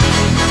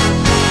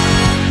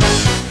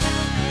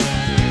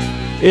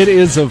It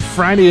is a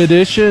Friday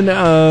edition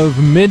of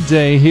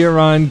Midday here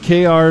on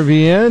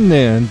KRVN,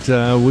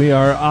 and we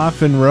are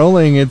off and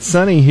rolling. It's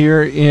sunny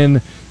here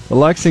in the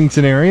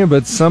Lexington area,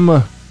 but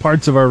some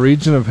parts of our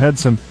region have had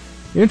some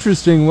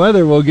interesting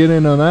weather. We'll get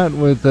in on that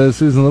with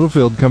Susan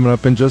Littlefield coming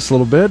up in just a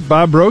little bit.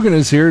 Bob Brogan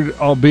is here,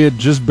 albeit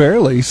just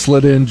barely,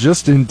 slid in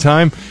just in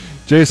time.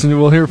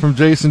 We'll hear from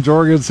Jason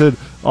Jorgensen.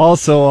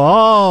 Also,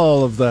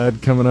 all of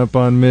that coming up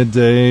on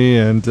Midday,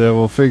 and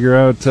we'll figure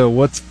out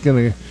what's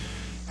going to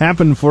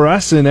happen for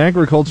us in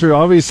agriculture.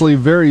 Obviously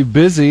very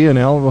busy, and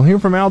we'll hear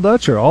from Al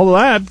Dutcher. All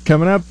of that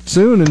coming up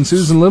soon, and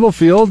Susan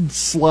Littlefield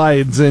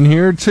slides in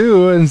here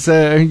too, and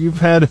you've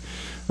had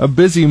a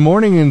busy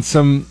morning and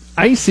some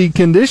icy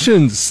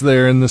conditions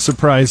there in the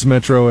Surprise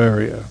metro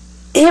area.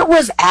 It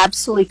was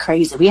absolutely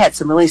crazy. We had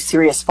some really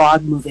serious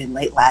fog move in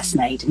late last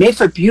night. It made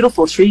for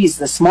beautiful trees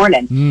this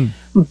morning,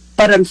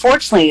 but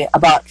unfortunately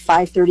about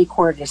 5:30,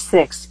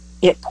 5:45,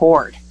 it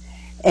poured.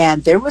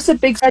 And there was a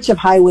big stretch of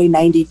Highway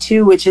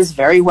 92, which is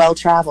very well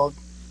traveled,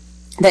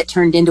 that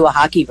turned into a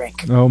hockey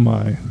rink. Oh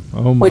my.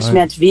 Which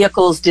meant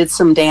vehicles did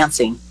some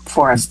dancing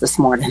for us this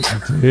morning.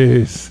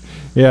 Jeez.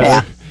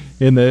 Yeah.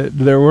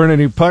 There weren't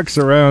any pucks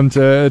around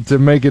to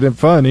make it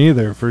fun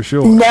either, for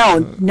sure.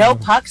 No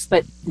pucks,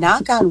 but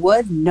knock on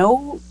wood,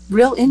 no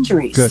real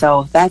injuries. Good.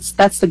 So that's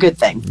the good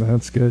thing.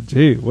 That's good.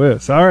 Gee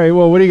whiz. All right,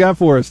 well, what do you got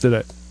for us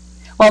today?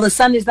 Well, the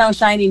sun is now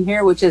shining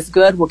here, which is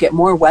good. We'll get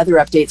more weather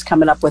updates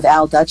coming up with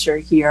Al Dutcher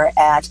here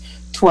at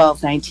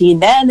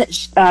 12:19. Then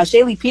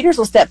Shaylee Peters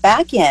will step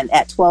back in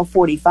at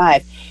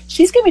 12:45.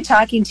 She's going to be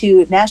talking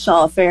to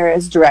National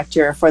Affairs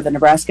Director for the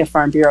Nebraska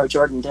Farm Bureau,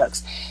 Jordan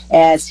Dukes,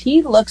 as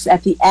he looks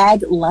at the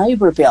Ag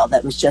LIBOR bill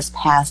that was just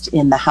passed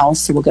in the House.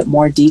 So we'll get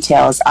more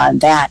details on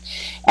that.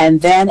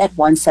 And then at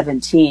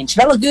 1:17,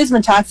 Chabela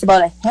Guzman talks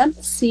about a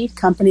hemp seed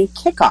company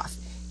kickoff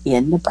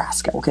in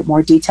Nebraska. We'll get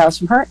more details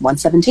from her at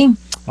 1:17.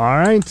 All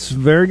right,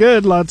 very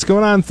good. Lots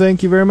going on.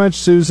 Thank you very much,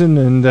 Susan,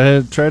 and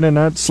try to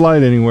not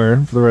slide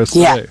anywhere for the rest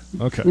of the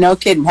day. Okay. No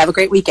kidding. Have a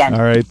great weekend.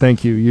 All right,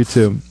 thank you. You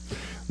too.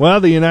 Well,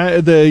 the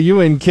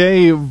UNK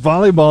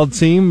volleyball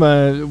team,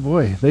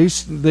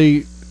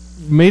 they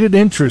made it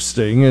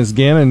interesting as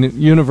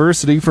Gannon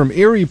University from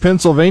Erie,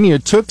 Pennsylvania,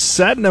 took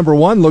set number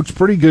one. Looked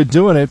pretty good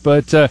doing it,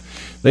 but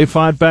they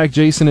fought back.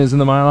 Jason is in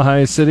the Mile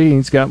High City.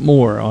 He's got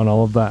more on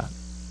all of that.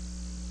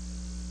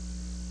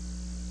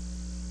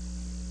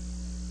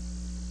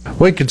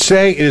 We could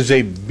say it is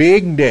a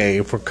big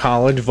day for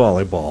college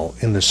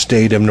volleyball in the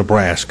state of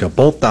Nebraska.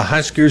 Both the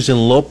Huskers and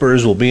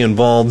Lopers will be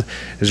involved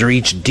as they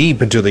reach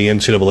deep into the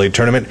NCAA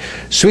tournament.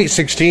 Sweet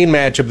 16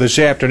 matchup this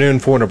afternoon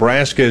for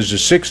Nebraska as the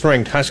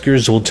 6th-ranked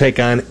Huskers will take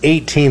on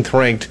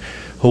 18th-ranked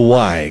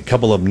Hawaii. A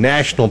couple of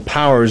national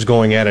powers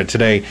going at it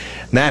today.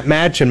 That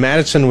match in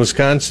Madison,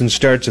 Wisconsin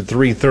starts at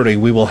 3:30.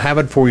 We will have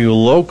it for you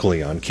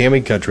locally on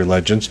Cammie Country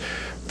Legends.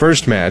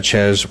 First match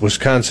has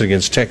Wisconsin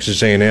against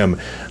Texas A&M.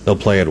 They'll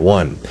play at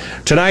 1.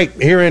 Tonight,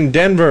 here in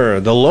Denver,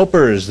 the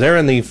Lopers, they're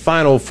in the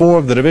Final Four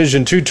of the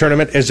Division II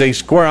tournament as they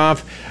square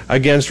off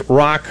against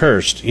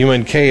Rockhurst.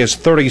 UNK is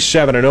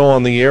 37-0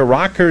 on the year.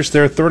 Rockhurst,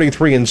 they're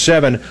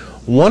 33-7.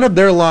 One of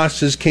their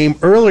losses came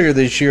earlier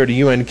this year to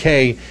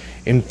UNK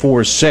in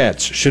 4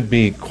 sets. Should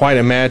be quite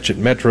a match at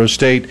Metro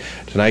State.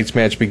 Tonight's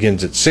match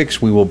begins at 6.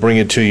 We will bring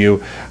it to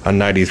you on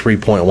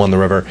 93.1 The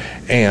River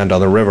and on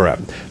the River app.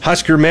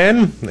 Husker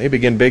men, they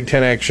begin Big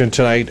Ten action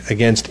tonight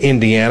against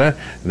Indiana.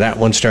 That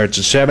one starts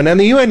at 7. And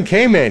the UNK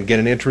men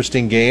get an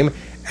interesting game.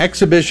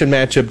 Exhibition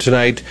matchup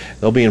tonight.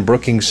 They'll be in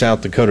Brookings,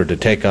 South Dakota to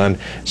take on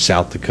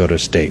South Dakota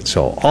State.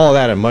 So all of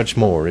that and much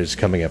more is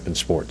coming up in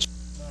sports.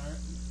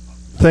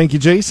 Thank you,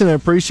 Jason. I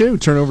appreciate it. We'll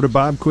turn over to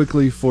Bob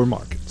quickly for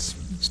markets.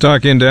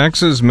 Stock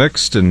indexes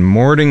mixed and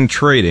morning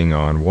trading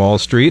on Wall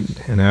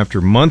Street, and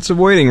after months of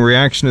waiting,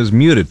 reaction is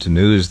muted to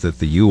news that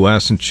the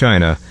U.S. and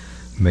China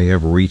may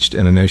have reached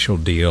an initial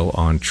deal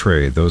on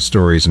trade. Those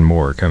stories and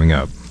more coming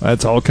up.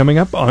 That's all coming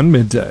up on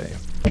Midday.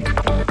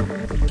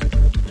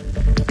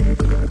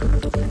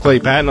 Clay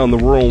Patton on the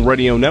Rural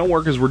Radio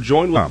Network as we're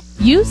joined with...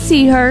 You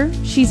see her.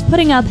 She's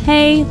putting up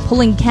hay,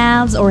 pulling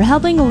calves, or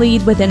helping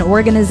lead within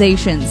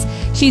organizations.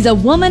 She's a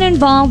woman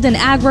involved in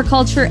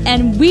agriculture,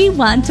 and we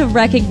want to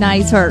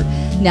recognize her.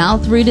 Now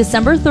through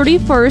December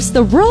 31st,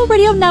 the Rural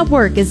Radio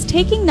Network is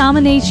taking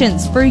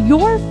nominations for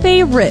your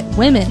favorite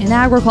women in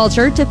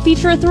agriculture to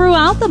feature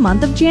throughout the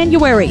month of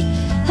January.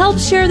 Help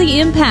share the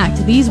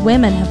impact these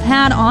women have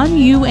had on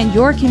you and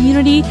your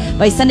community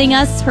by sending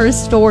us her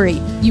story.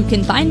 You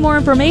can find more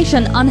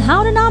information on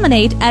how to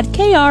nominate at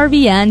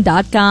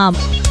krvn.com.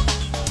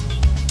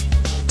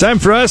 Time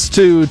for us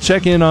to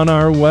check in on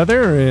our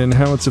weather and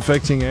how it's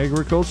affecting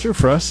agriculture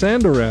for us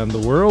and around the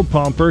world.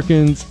 Paul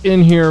Perkins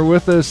in here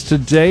with us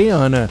today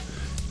on a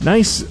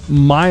nice,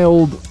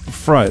 mild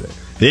Friday.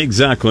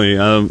 Exactly.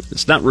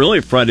 It's not really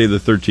Friday the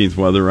 13th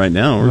weather right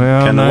now. We're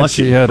well, kind of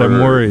lucky yet. for I'm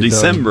worried,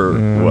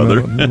 December weather.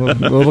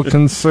 A little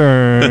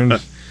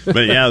concerned.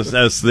 But yeah,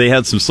 as they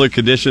had some slick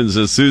conditions,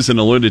 as Susan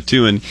alluded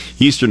to, in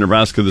eastern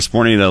Nebraska this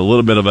morning, a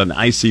little bit of an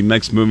icy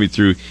mix moving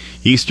through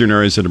eastern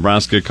areas of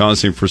Nebraska,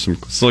 causing for some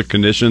slick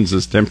conditions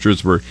as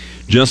temperatures were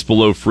just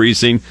below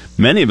freezing.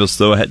 Many of us,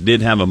 though,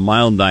 did have a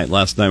mild night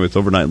last night with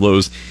overnight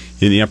lows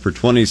in the upper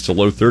 20s to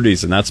low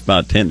 30s, and that's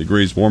about 10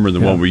 degrees warmer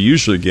than what we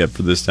usually get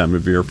for this time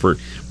of year for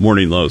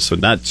morning lows. So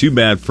not too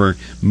bad for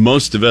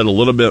most of it. A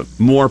little bit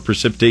more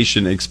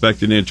precipitation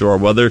expected into our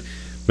weather.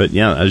 But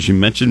yeah, as you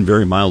mentioned,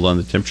 very mild on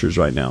the temperatures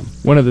right now.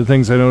 One of the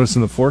things I noticed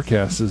in the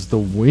forecast is the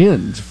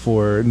wind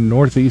for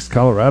northeast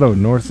Colorado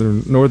and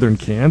northern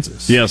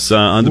Kansas. Yes,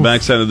 on the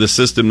backside of the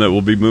system that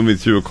will be moving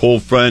through a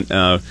cold front,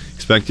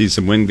 expecting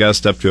some wind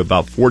gusts up to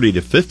about 40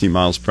 to 50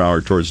 miles per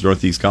hour towards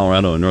northeast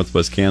Colorado and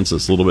northwest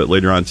Kansas a little bit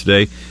later on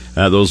today.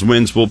 Those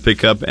winds will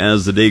pick up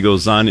as the day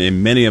goes on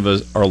in many of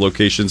our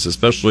locations,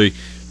 especially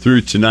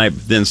through tonight,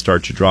 but then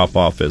start to drop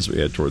off as we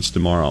head towards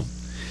tomorrow.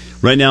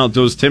 Right now,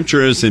 those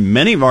temperatures in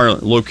many of our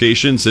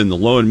locations in the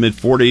low and mid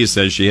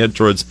 40s as you head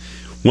towards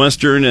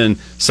western and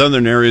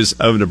southern areas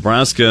of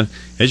Nebraska.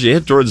 As you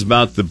head towards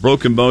about the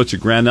Broken Bow to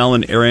Grand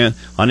Island area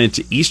on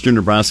into eastern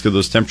Nebraska,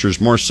 those temperatures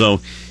more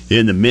so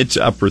in the mid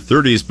to upper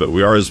 30s, but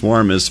we are as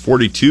warm as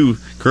 42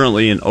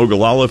 currently in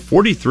Ogallala,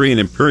 43 in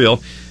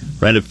Imperial,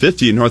 right at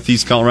 50 in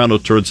northeast Colorado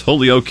towards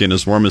Holyoke, and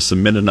as warm as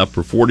some mid and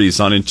upper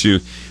 40s on into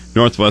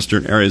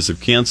northwestern areas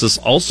of Kansas.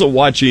 Also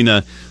watching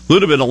a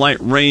little bit of light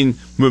rain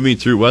moving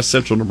through west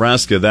central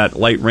Nebraska. That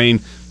light rain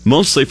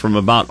mostly from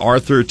about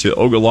Arthur to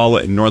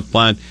Ogallala and North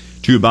Platte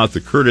to about the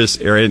Curtis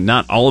area.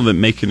 Not all of it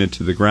making it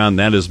to the ground.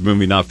 That is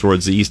moving off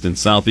towards the east and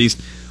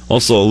southeast.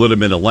 Also a little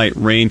bit of light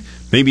rain,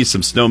 maybe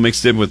some snow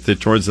mixed in with it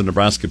towards the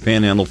Nebraska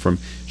Panhandle from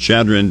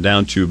Chadron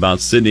down to about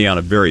Sidney on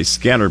a very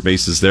scattered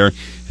basis there.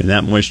 And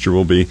that moisture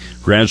will be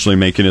gradually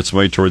making its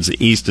way towards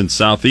the east and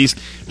southeast.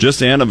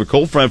 Just ahead of a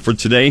cold front for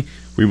today,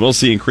 we will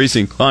see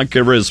increasing cloud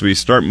cover as we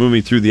start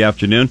moving through the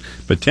afternoon,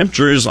 but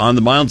temperatures on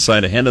the mild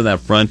side ahead of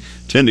that front,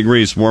 10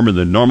 degrees warmer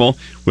than normal.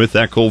 With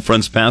that cold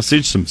front's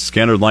passage, some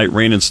scattered light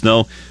rain and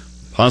snow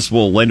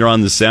possible later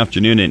on this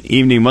afternoon and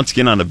evening. Once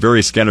again, on a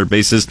very scattered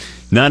basis,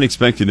 not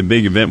expecting a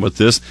big event with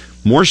this.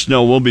 More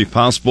snow will be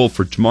possible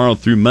for tomorrow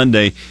through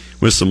Monday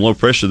with some low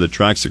pressure that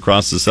tracks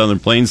across the southern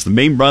plains. The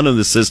main brunt of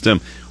the system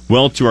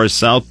well to our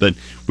south, but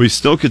we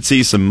still could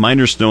see some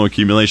minor snow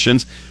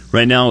accumulations.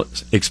 Right now,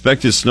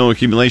 expected snow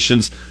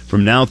accumulations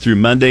from now through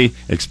Monday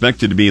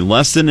expected to be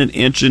less than an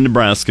inch in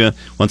Nebraska.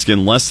 Once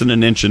again, less than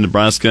an inch in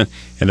Nebraska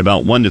and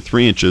about 1 to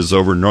 3 inches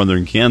over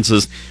northern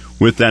Kansas.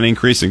 With that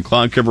increase in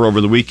cloud cover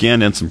over the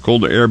weekend and some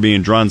colder air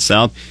being drawn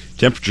south,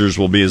 temperatures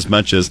will be as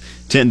much as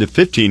 10 to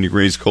 15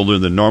 degrees colder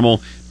than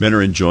normal.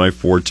 Better enjoy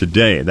for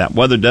today. That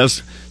weather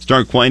does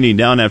start quieting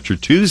down after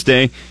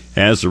Tuesday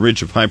as the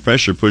ridge of high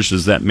pressure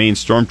pushes that main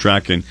storm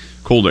track and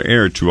colder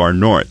air to our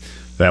north.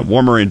 That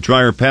warmer and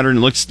drier pattern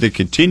looks to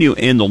continue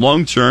in the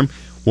long term.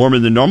 Warmer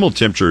than normal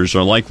temperatures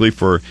are likely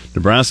for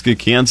Nebraska,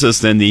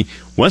 Kansas, and the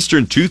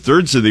western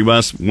two-thirds of the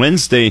U.S.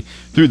 Wednesday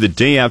through the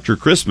day after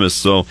Christmas.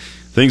 So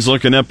things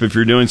looking up if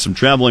you're doing some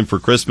traveling for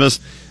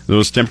Christmas.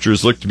 Those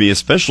temperatures look to be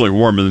especially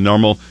warmer than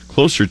normal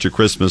closer to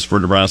Christmas for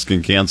Nebraska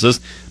and Kansas.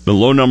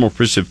 Below normal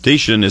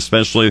precipitation,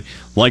 especially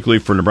likely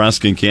for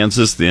Nebraska and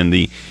Kansas in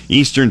the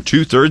eastern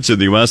two-thirds of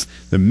the U.S.,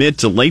 the mid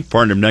to late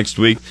part of next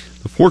week.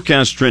 The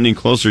forecast trending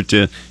closer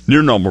to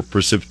near normal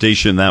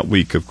precipitation that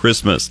week of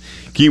Christmas.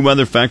 Key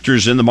weather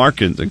factors in the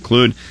market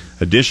include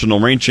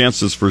additional rain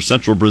chances for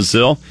central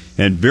Brazil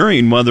and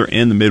varying weather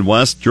in the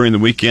Midwest during the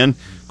weekend.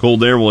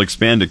 Cold air will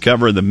expand to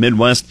cover the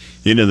Midwest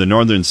into the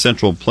northern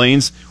central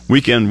plains.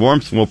 Weekend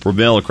warmth will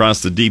prevail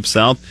across the deep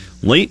south.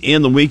 Late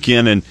in the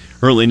weekend and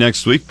early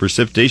next week,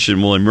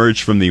 precipitation will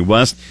emerge from the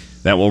west.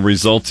 That will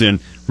result in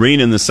rain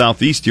in the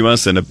southeast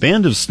U.S. and a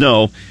band of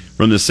snow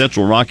from the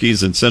central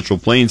Rockies and central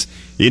plains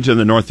into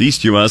the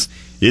northeast U.S.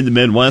 In the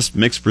Midwest,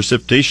 mixed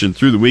precipitation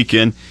through the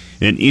weekend.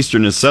 In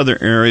eastern and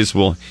southern areas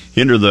will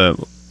hinder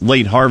the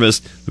late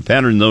harvest. The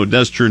pattern, though,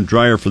 does turn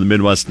drier for the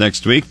Midwest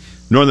next week.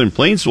 Northern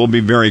plains will be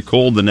very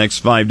cold the next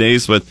 5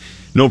 days with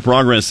no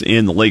progress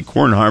in the late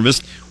corn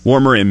harvest.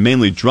 Warmer and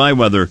mainly dry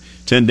weather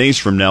 10 days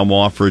from now will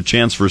offer a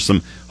chance for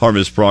some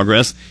harvest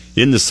progress.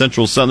 In the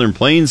central southern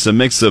plains, a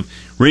mix of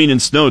rain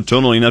and snow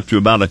totaling up to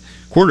about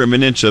 1/4 of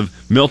an inch of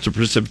melt or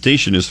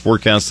precipitation is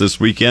forecast this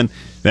weekend.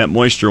 That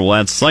moisture will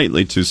add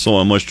slightly to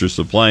soil moisture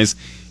supplies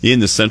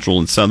in the central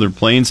and southern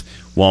plains,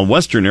 while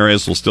western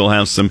areas will still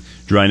have some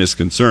dryness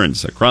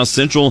concerns. Across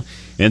central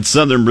and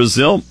southern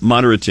Brazil,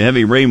 moderate to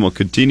heavy rain will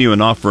continue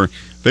and offer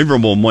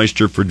favorable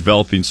moisture for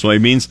developing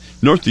soybeans.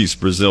 Northeast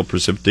Brazil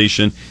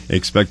precipitation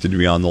expected to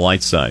be on the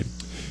light side.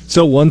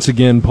 So once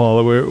again,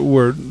 Paula,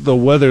 we're the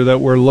weather that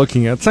we're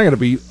looking at. It's not going to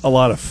be a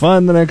lot of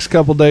fun the next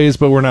couple days,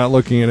 but we're not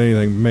looking at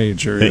anything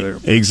major either.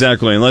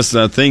 Exactly, unless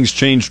things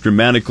change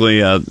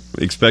dramatically.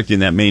 Expecting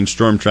that main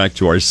storm track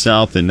to our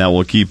south, and that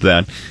will keep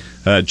that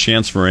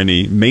chance for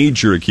any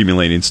major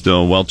accumulating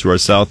snow well to our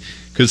south.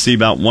 Could see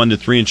about 1 to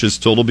 3 inches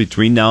total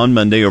between now and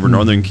Monday over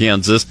northern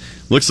Kansas.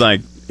 Looks like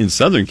in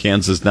southern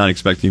Kansas, not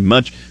expecting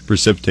much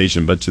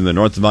precipitation, but to the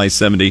north of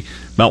I-70,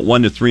 about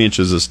 1 to 3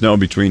 inches of snow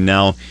between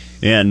now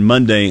and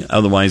Monday,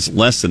 otherwise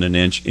less than an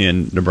inch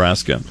in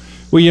Nebraska.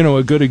 Well,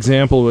 a good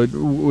example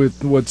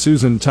with what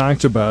Susan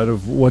talked about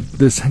of what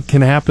this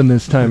can happen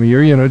this time of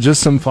year,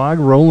 just some fog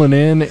rolling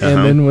in,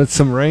 and then with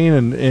some rain,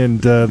 and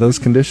those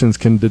conditions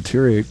can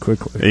deteriorate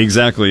quickly.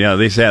 Exactly, yeah.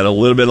 They had a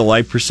little bit of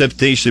light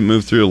precipitation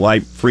move through, a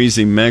light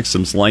freezing mix,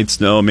 some light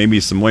snow, maybe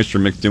some moisture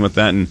mixed in with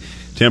that, and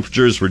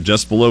temperatures were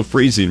just below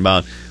freezing,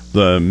 about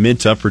the mid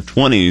to upper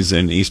 20s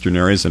in eastern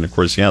areas, and of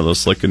course, those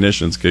slick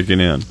conditions kicking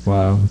in.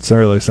 Wow, it's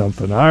really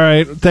something. All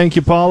right, thank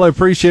you, Paul. I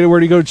appreciate it. Where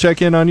do you go to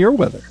check in on your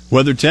weather?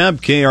 Weather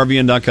tab,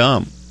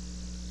 KRVN.com.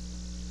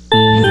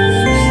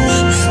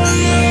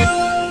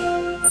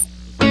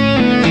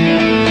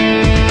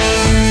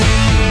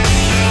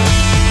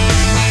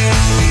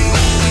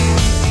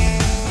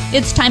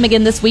 It's time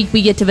again this week.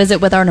 We get to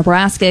visit with our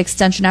Nebraska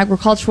Extension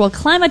agricultural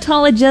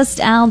climatologist,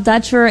 Al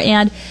Dutcher,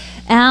 and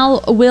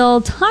Al will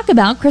talk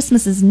about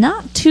Christmas is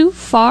not too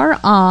far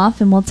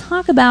off, and we'll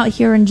talk about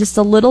here in just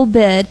a little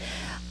bit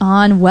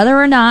on whether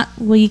or not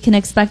we can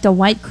expect a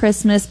white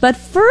Christmas. But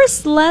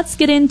first, let's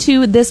get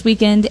into this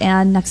weekend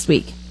and next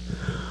week.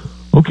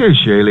 Okay,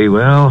 Shaylee.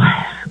 Well,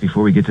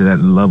 before we get to that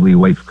lovely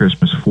white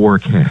Christmas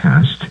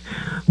forecast,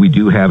 we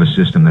do have a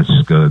system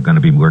that's going to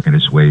be working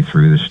its way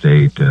through the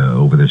state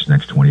over this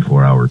next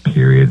 24-hour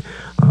period.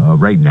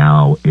 Right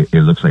now, it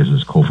looks like as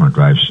this cold front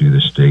drives through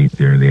the state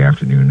there in the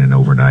afternoon and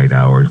overnight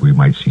hours, we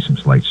might see some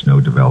slight snow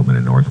development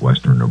in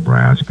northwestern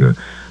Nebraska.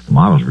 The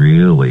models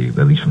really,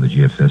 at least from the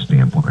GFS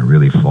standpoint,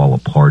 really fall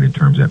apart in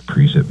terms of that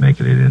precip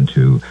making it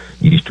into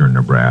eastern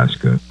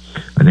Nebraska.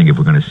 I think if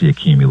we're going to see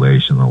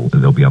accumulation,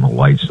 they'll be on the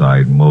light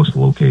side. Most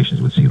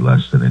locations would see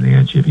less than an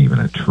inch, if even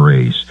a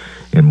trace.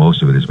 And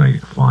most of it is going to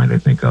get confined, I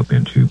think, up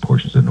into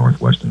portions of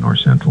northwest and north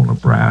central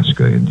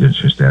Nebraska. And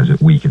just as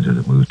it weakens, as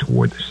it moves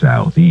toward the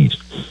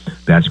southeast,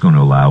 that's going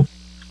to allow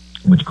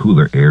much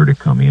cooler air to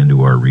come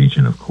into our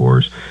region, of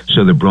course.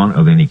 So the brunt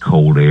of any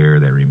cold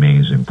air that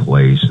remains in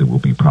place, it will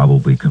be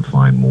probably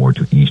confined more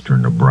to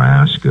eastern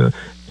Nebraska.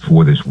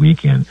 For this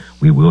weekend,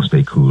 we will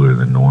stay cooler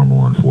than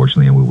normal,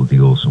 unfortunately, and we will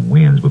deal with some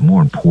winds. But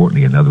more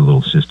importantly, another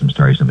little system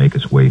starts to make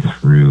its way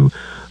through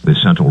the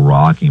central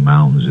Rocky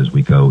Mountains as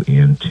we go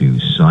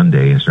into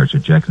Sunday and starts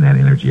ejecting that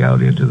energy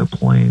out into the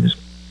plains.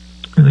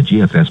 And the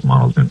GFS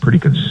model has been pretty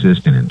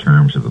consistent in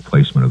terms of the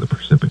placement of the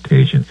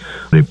precipitation.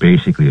 It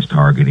basically is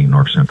targeting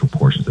north-central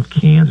portions of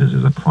Kansas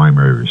as a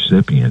primary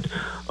recipient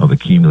of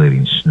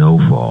accumulating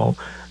snowfall.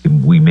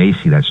 We may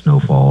see that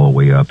snowfall all the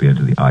way up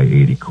into the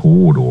I-80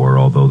 corridor,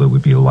 although there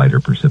would be a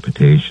lighter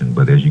precipitation.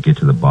 But as you get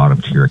to the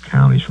bottom tier of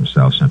counties from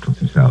south central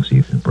to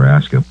southeast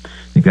Nebraska,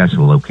 I think that's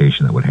the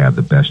location that would have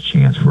the best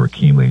chance for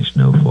accumulating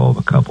snowfall of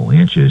a couple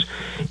inches.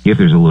 If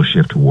there's a little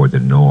shift toward the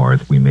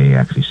north, we may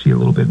actually see a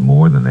little bit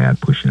more than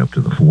that, pushing up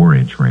to the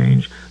 4-inch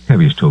range.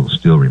 Heaviest total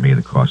still remain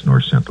across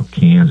north central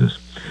Kansas.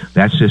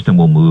 That system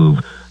will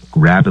move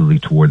rapidly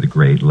toward the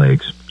Great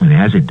Lakes. And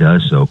as it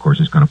does so, of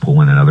course, it's going to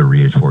pull in another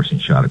reinforcing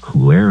shot of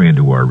cool air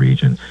into our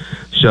region.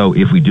 So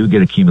if we do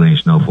get accumulating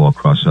snowfall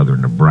across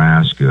southern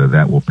Nebraska,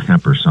 that will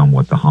temper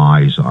somewhat the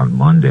highs on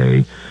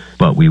Monday.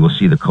 But we will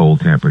see the cold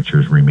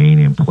temperatures remain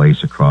in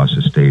place across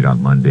the state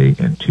on Monday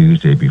and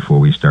Tuesday before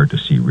we start to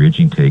see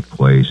ridging take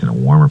place and a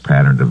warmer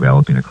pattern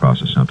developing across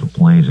the Central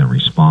Plains in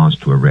response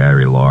to a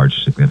very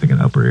large,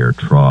 significant upper air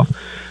trough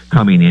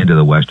coming into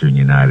the western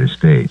United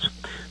States.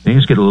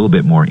 Things get a little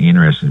bit more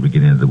interesting as we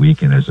get into the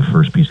weekend as the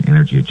first piece of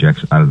energy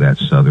ejects out of that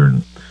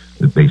southern,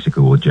 it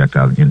basically will eject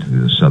out into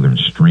the southern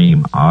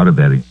stream out of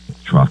that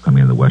trough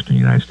coming into the western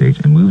United States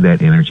and move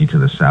that energy to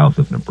the south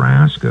of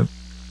Nebraska.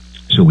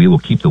 So we will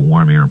keep the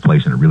warm air in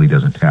place and it really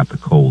doesn't tap the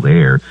cold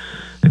air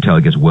until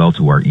it gets well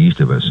to our east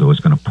of us. So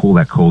it's going to pull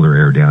that colder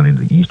air down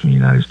into the eastern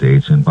United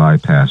States and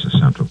bypass the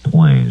Central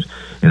Plains.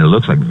 And it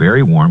looks like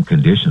very warm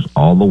conditions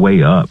all the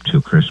way up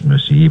to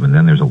Christmas Eve. And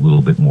then there's a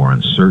little bit more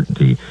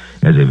uncertainty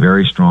as a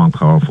very strong,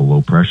 powerful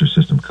low-pressure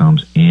system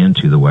comes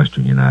into the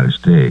western United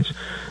States.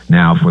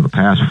 Now, for the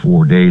past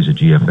 4 days, the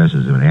GFS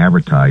has been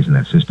advertising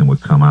that system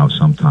would come out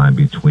sometime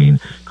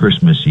between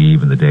Christmas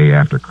Eve and the day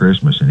after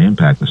Christmas and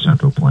impact the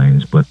Central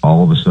Plains. But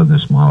all of a sudden,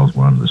 this model's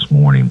run this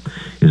morning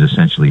is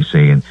essentially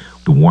saying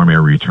the warm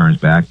air returns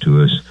back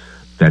to us.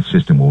 That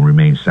system will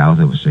remain south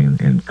of us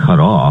and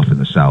cut off in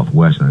the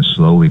southwest and then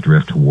slowly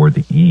drift toward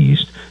the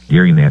east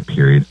during that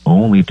period,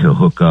 only to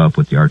hook up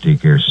with the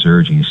Arctic air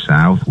surging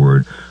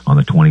southward on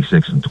the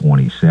 26th and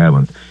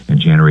 27th and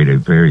generate a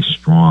very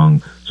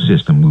strong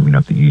system moving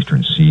up the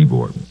eastern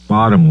seaboard.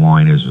 Bottom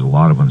line is there's a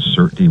lot of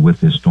uncertainty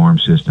with this storm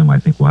system. I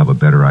think we'll have a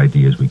better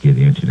idea as we get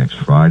into next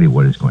Friday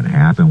what is going to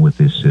happen with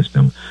this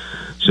system.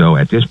 So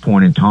at this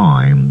point in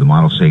time, the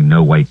models say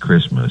no white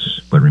Christmas,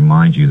 but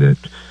remind you that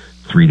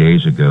 3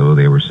 days ago,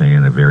 they were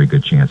saying a very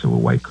good chance of a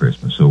white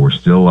Christmas. So we're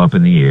still up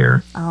in the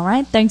air. All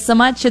right. Thanks so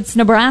much. It's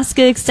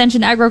Nebraska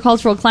Extension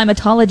agricultural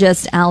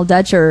climatologist Al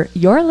Dutcher.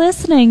 You're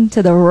listening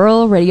to the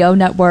Rural Radio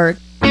Network.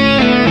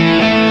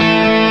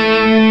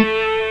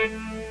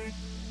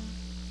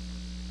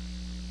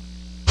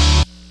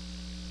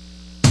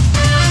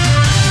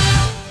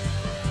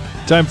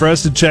 Time for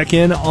us to check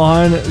in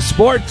on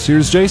sports.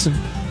 Here's Jason.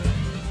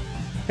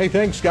 Hey,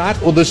 thanks,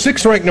 Scott. Well, the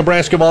 6th-ranked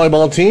Nebraska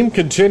volleyball team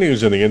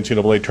continues in the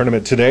NCAA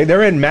tournament today.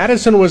 They're in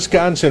Madison,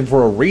 Wisconsin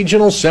for a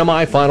regional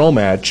semifinal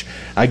match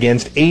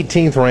against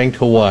 18th-ranked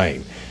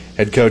Hawaii.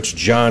 Head coach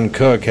John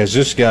Cook has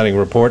this scouting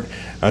report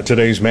on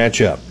today's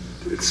matchup.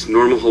 It's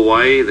normal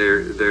Hawaii. They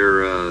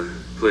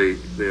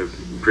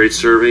have great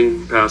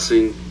serving,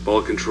 passing,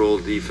 ball control,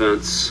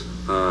 defense,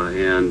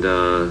 and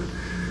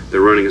they're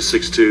running a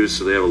 6-2,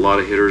 so they have a lot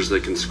of hitters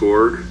that can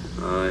score,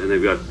 and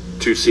they've got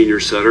 2 senior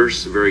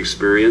setters, very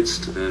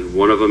experienced, and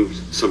one of them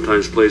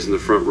sometimes plays in the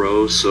front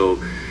row.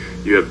 So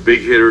you have big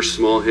hitters,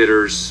 small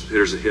hitters,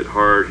 hitters that hit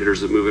hard,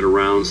 hitters that move it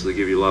around, so they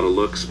give you a lot of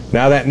looks.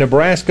 Now that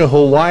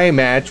Nebraska-Hawaii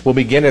match will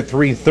begin at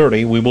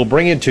 3:30. We will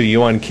bring it to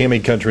you on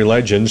Kimmy Country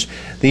Legends.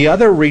 The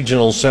other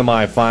regional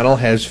semifinal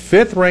has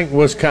 5th-ranked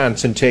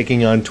Wisconsin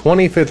taking on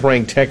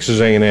 25th-ranked Texas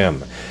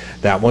A&M.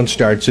 That one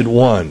starts at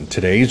 1.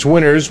 Today's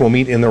winners will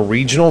meet in the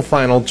regional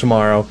final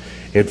tomorrow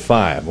at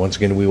 5. Once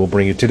again, we will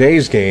bring you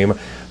today's game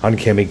on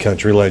Kimmy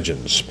Country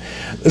Legends.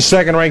 The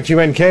 2nd-ranked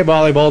UNK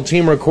volleyball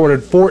team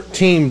recorded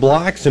 14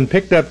 blocks and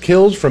picked up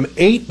kills from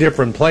 8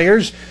 different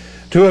players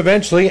to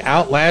eventually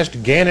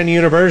outlast Gannon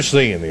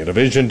University in the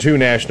Division II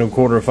National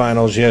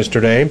Quarterfinals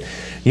yesterday.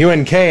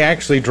 UNK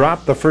actually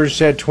dropped the first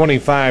set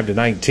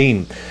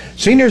 25-19.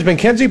 Seniors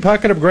Mackenzie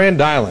Puckett of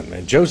Grand Island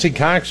and Josie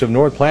Cox of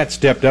North Platte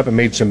stepped up and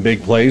made some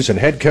big plays, and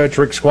head coach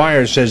Rick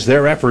Squires says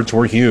their efforts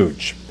were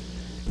huge.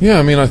 Yeah,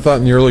 I mean, I thought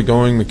in the early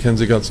going,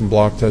 Mackenzie got some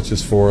block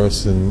touches for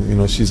us, and, you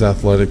know, she's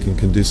athletic and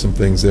can do some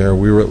things there.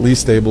 We were at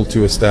least able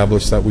to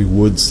establish that we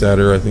would set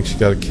her. I think she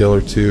got a kill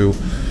or 2.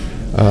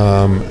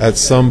 At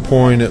some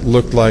point, it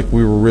looked like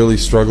we were really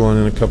struggling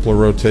in a couple of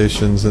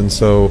rotations, and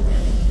so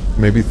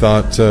maybe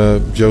thought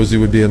Josie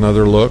would be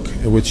another look,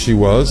 which she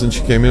was, and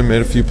she came in and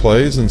made a few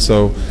plays, and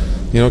so,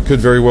 you know, it could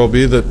very well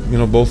be that, you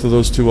know, both of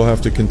those two will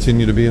have to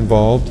continue to be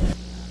involved.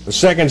 The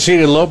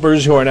 2nd-seeded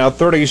Lopers, who are now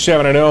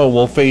 37-0,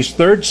 will face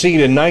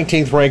 3rd-seeded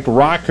 19th-ranked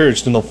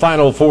Rockhurst in the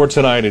Final Four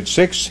tonight at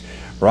 6.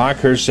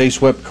 Rockhurst, they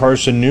swept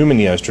Carson Newman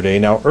yesterday.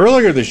 Now,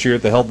 earlier this year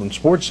at the Health and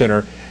Sports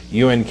Center,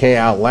 UNK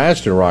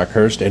outlasted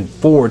Rockhurst in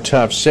 4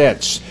 tough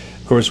sets.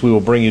 Of course, we will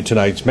bring you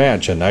tonight's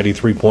match on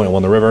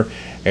 93.1 The River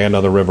and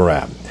on the River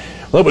app.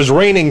 Well, it was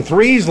raining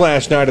threes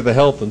last night at the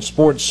Health and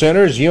Sports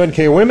Centers. UNK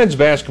women's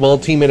basketball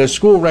team hit a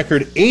school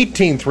record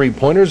 18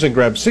 three-pointers and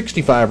grabbed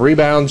 65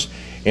 rebounds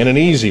in an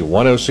easy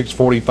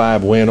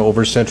 106-45 win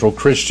over Central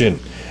Christian.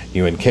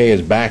 UNK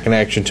is back in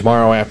action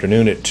tomorrow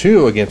afternoon at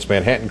 2 against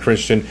Manhattan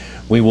Christian.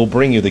 We will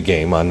bring you the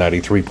game on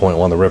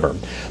 93.1 The River.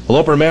 The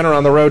Loper men are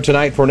on the road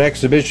tonight for an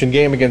exhibition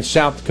game against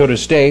South Dakota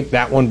State.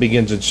 That one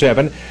begins at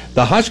 7.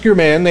 The Husker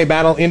men, they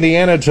battle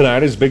Indiana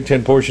tonight as Big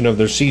Ten portion of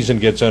their season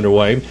gets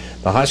underway.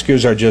 The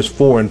Huskers are just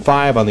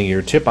 4-5 on the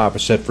year. Tip-off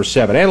is set for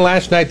 7. And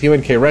last night, the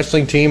UNK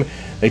wrestling team,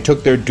 they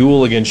took their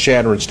duel against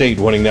Chadron State,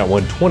 winning that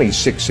one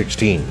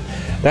 26-16.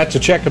 That's a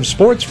check of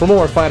sports. For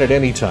more, find it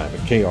anytime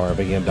at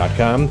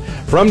krvn.com.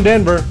 From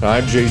Denver,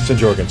 I'm Jason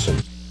Jorgensen.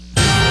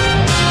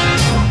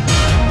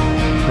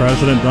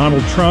 President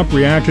Donald Trump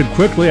reacted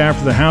quickly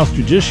after the House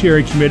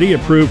Judiciary Committee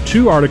approved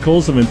 2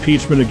 articles of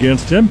impeachment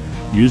against him.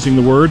 Using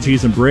the words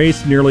he's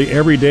embraced nearly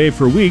every day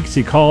for weeks,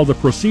 he called the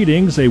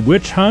proceedings a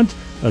witch hunt,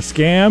 a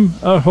scam,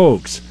 a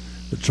hoax.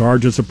 The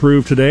charges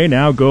approved today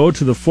now go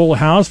to the full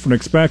House for an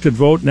expected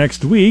vote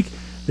next week.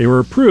 They were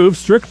approved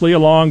strictly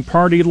along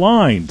party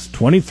lines,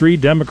 23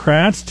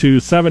 Democrats to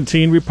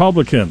 17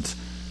 Republicans.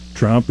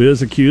 Trump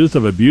is accused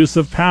of abuse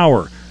of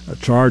power, a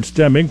charge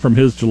stemming from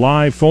his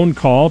July phone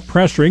call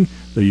pressuring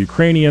the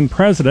Ukrainian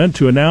president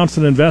to announce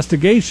an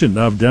investigation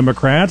of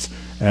Democrats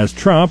as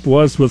Trump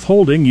was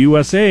withholding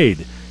U.S.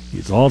 aid.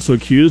 He's also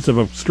accused of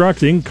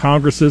obstructing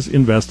Congress's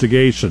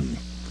investigation.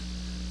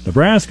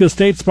 Nebraska's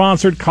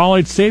state-sponsored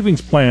college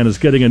savings plan is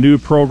getting a new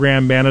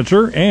program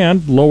manager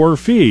and lower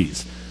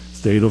fees.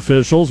 State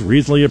officials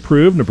recently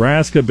approved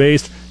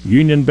Nebraska-based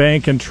Union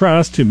Bank and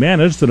Trust to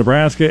manage the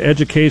Nebraska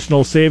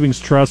Educational Savings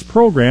Trust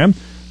program.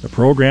 The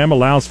program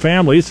allows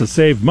families to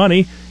save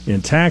money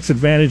in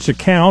tax-advantaged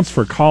accounts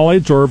for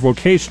college or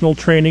vocational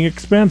training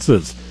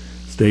expenses.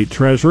 State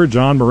Treasurer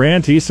John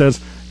Moranti says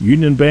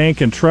Union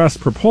Bank and Trust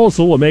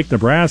proposal will make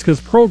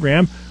Nebraska's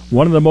program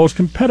one of the most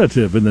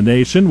competitive in the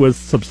nation, with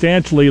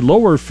substantially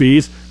lower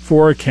fees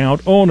for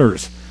account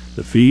owners.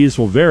 The fees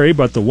will vary,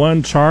 but the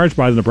one charged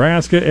by the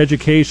Nebraska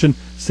Education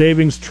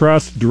Savings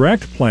Trust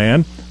Direct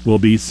Plan will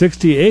be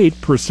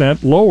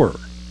 68% lower.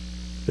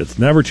 It's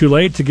never too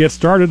late to get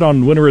started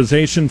on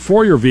winterization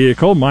for your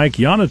vehicle. Mike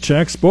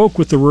Janacek spoke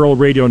with the Rural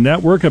Radio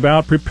Network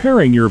about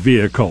preparing your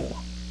vehicle.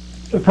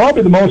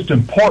 Probably the most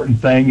important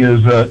thing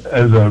is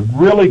a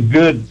really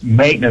good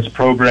maintenance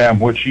program,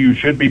 which you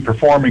should be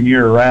performing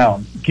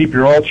year-round. Keep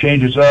your oil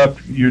changes up,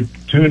 your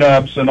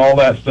tune-ups and all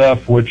that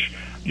stuff, which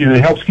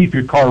it helps keep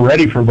your car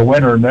ready for the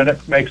winter, and then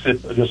it makes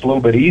it just a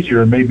little bit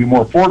easier and maybe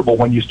more affordable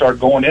when you start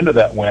going into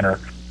that winter.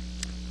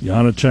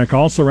 Janacek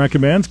also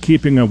recommends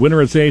keeping a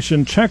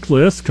winterization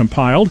checklist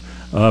compiled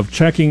of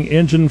checking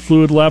engine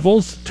fluid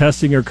levels,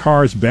 testing your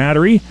car's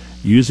battery,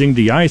 using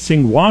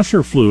de-icing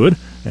washer fluid,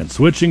 and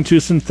switching to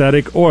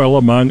synthetic oil,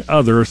 among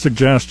other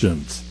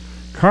suggestions.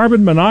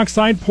 Carbon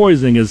monoxide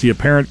poisoning is the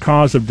apparent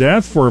cause of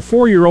death for a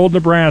 4-year-old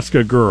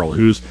Nebraska girl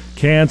whose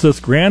Kansas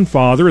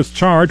grandfather is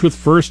charged with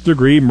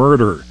first-degree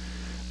murder.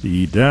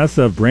 The death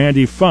of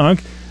Brandy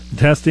Funk,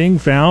 testing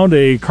found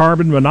a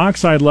carbon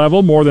monoxide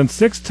level more than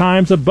 6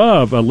 times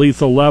above a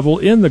lethal level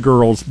in the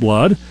girl's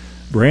blood.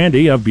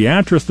 Brandy of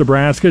Beatrice,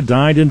 Nebraska,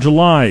 died in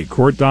July.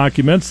 Court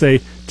documents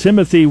say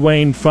Timothy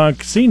Wayne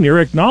Funk Sr.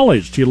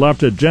 acknowledged he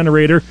left a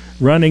generator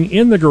running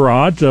in the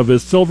garage of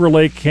his Silver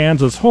Lake,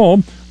 Kansas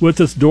home with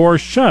its door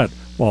shut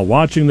while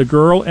watching the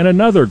girl and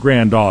another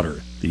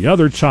granddaughter. The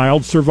other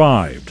child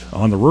survived.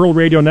 On the Rural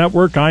Radio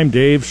Network, I'm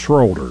Dave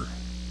Schroeder.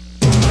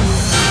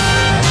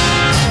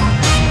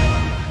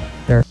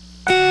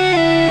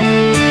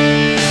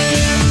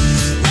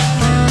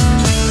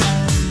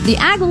 The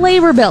Ag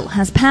Labor Bill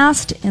has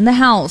passed in the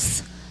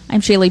House.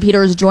 I'm Shaylee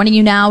Peters, joining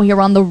you now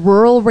here on the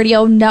Rural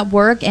Radio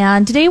Network,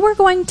 and today we're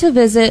going to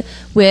visit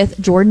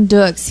with Jordan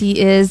Dukes. He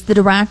is the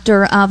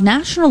Director of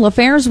National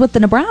Affairs with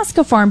the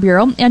Nebraska Farm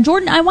Bureau. And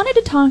Jordan, I wanted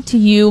to talk to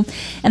you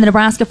and the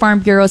Nebraska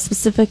Farm Bureau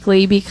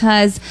specifically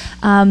because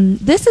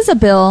this is a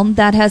bill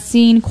that has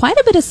seen quite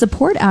a bit of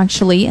support,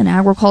 actually, in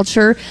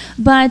agriculture,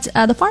 but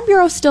the Farm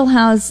Bureau still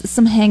has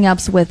some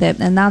hang-ups with it,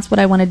 and that's what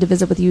I wanted to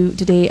visit with you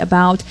today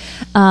about.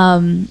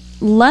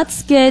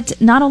 Let's get,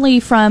 not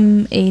only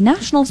from a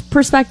national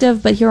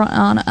perspective, but here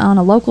on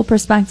a local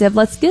perspective,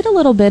 let's get a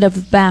little bit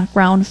of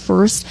background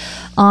first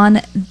on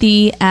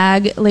the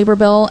Ag Labor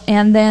Bill,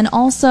 and then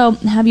also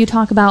have you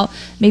talk about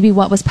maybe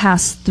what was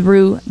passed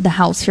through the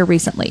House here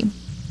recently.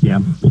 Yeah,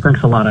 well,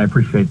 thanks a lot. I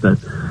appreciate the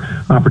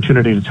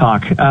opportunity to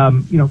talk. First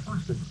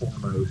and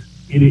foremost,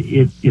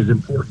 it is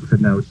important to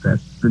note that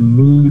the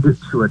need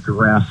to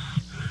address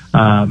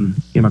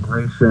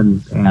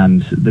immigration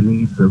and the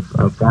needs of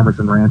farmers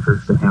and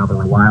ranchers to have a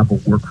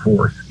reliable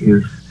workforce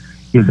is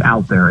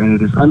out there, and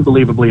it is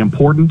unbelievably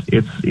important.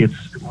 It's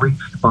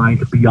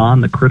reached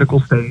beyond the critical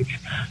stage,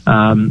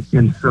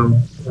 and so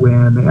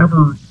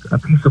whenever a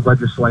piece of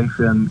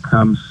legislation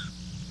comes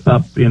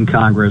up in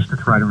Congress to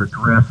try to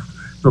address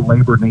the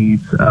labor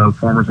needs of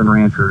farmers and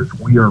ranchers,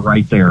 we are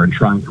right there and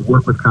trying to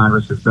work with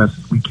Congress as best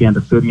as we can to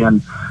fit in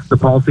the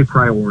policy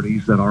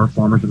priorities that our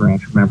farmers and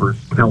rancher members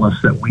tell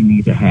us that we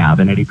need to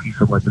have in any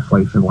piece of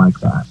legislation like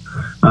that.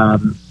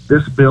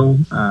 This bill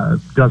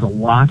does a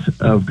lot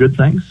of good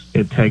things.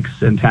 It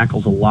takes and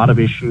tackles a lot of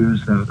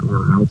issues that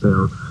are out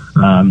there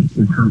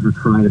in terms of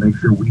trying to make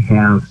sure we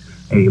have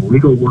a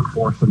legal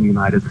workforce in the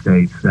United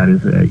States that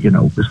is,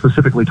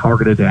 specifically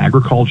targeted to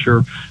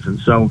agriculture. And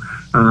so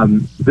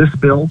this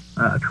bill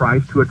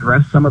tries to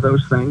address some of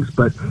those things.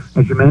 But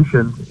as you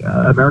mentioned,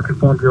 American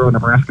Farm Bureau,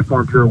 Nebraska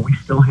Farm Bureau, we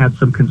still had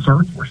some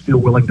concerns. We're still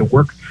willing to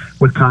work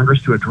with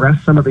Congress to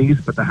address some of these,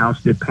 but the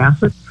House did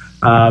pass it.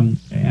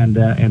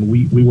 And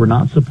we were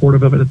not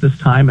supportive of it at this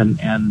time.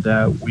 And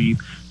we're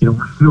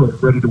still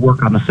ready to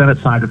work on the Senate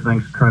side of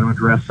things to try to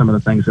address some of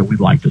the things that we'd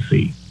like to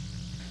see.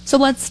 So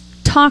let's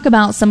talk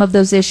about some of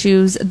those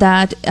issues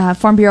that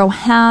Farm Bureau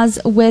has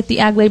with the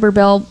Ag Labor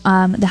Bill,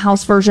 the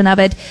House version of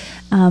it.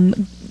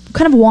 Kind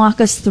of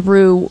walk us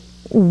through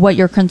what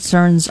your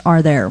concerns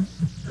are there.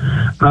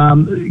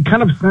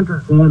 Kind of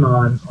centers in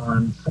on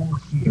 4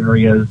 key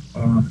areas,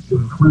 and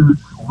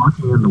includes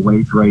locking in the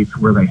wage rates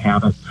where they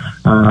have it.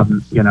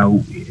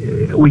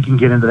 We can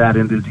get into that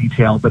into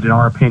detail, but in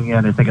our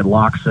opinion, I think it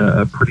locks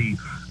a pretty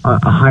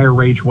a higher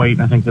wage rate,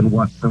 I think, than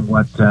what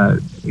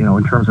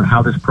in terms of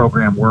how this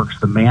program works,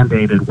 the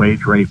mandated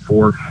wage rate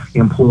for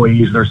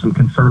employees. There's some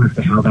concern as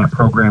to how that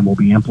program will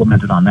be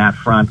implemented on that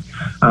front.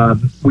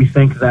 We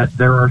think that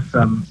there's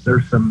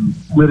some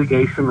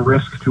litigation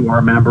risk to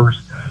our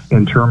members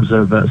in terms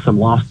of some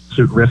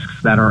lawsuit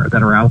risks that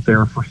are out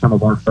there for some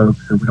of our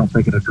folks, and we don't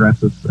think it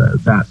addresses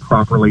that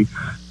properly.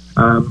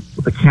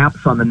 The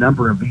caps on the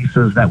number of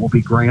visas that will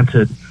be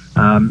granted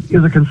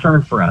is a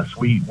concern for us.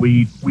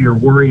 We are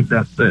worried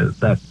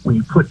that when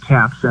you put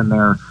caps in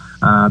there,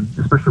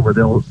 especially where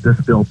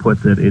this bill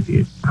puts it,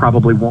 it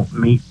probably won't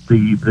meet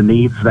the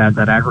needs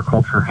that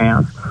agriculture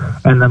has.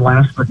 And then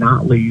last but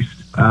not least,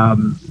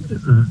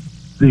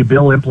 the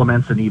bill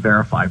implements an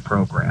E-Verify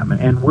program,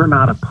 and we're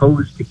not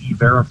opposed to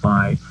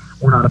E-Verify.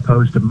 We're not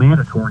opposed to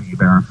mandatory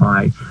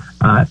E-Verify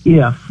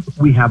if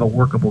we have a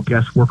workable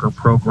guest worker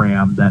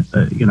program that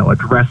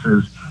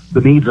addresses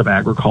the needs of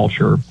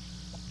agriculture.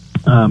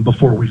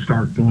 Before we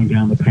start going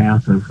down the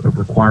path of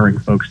requiring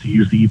folks to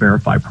use the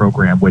E-Verify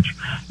program, which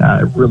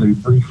really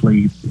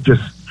briefly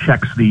just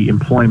checks the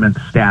employment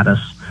status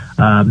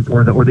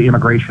or the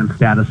immigration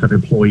status of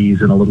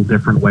employees in a little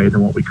different way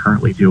than what we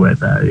currently do it.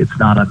 It's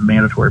not a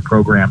mandatory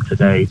program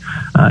today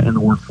in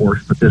the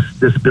workforce, but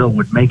this bill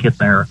would make it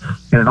there.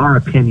 And in our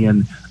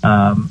opinion,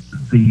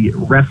 the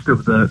rest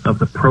of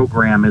the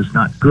program is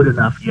not good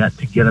enough yet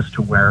to get us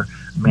to where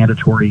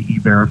mandatory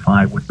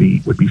E-Verify would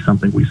be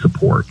something we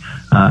support.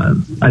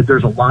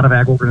 There's a lot of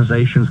ag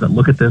organizations that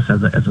look at this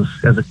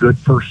as a good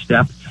first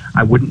step.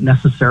 I wouldn't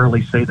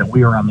necessarily say that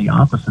we are on the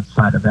opposite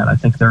side of that. I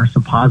think there are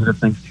some positive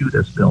things to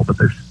this bill, but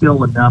there's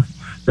still enough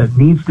that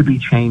needs to be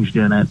changed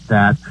in it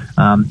that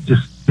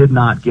just did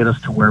not get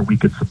us to where we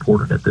could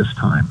support it at this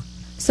time.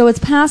 So it's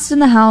passed in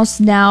the House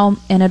now,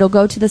 and it'll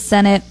go to the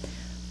Senate.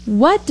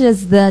 What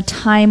does the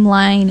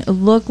timeline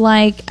look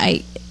like? I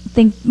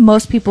think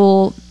most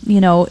people,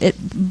 it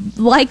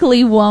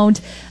likely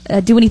won't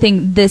do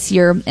anything this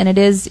year, and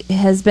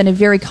has been a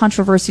very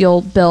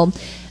controversial bill.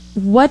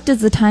 What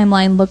does the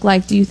timeline look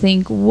like, do you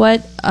think?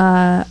 What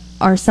are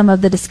some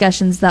of the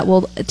discussions that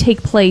will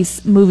take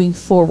place moving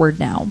forward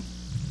now?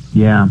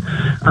 Yeah,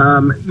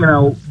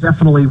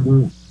 definitely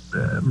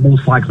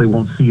most likely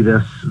won't see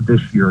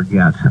this year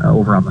yet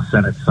over on the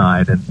Senate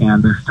side,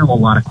 and there's still a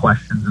lot of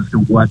questions as to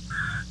what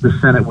the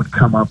Senate would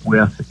come up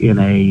with in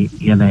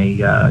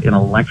an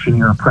election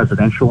year, a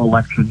presidential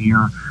election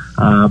year.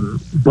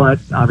 But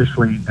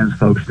obviously, as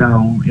folks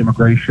know,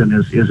 immigration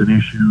is an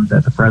issue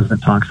that the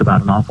president talks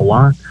about an awful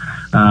lot,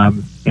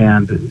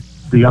 and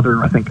the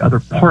other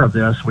part of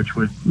this, which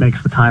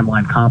makes the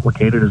timeline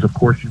complicated, is of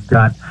course you've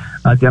got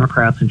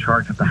Democrats in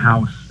charge of the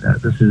House.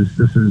 This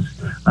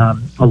is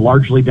a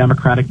largely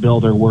Democratic bill.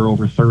 There were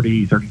over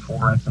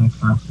 34, I think,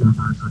 House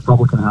members,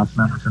 Republican House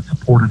members that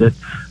supported it.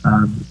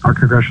 Our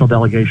congressional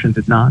delegation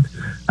did not.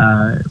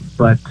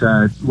 But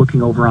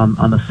looking over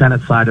on the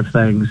Senate side of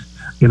things,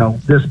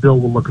 this bill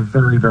will look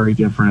very, very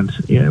different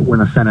when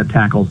the Senate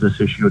tackles this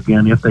issue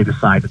again, if they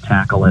decide to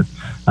tackle it.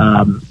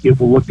 It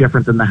will look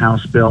different than the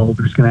House bill.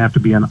 There's going to have to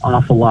be an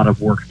awful lot of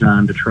work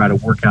done to try to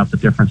work out the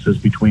differences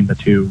between the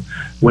two.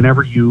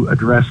 Whenever you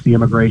address the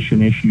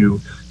immigration issue,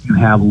 you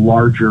have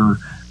larger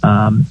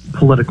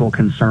political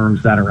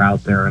concerns that are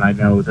out there. And I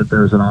know that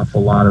there's an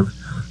awful lot of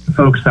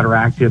folks that are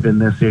active in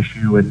this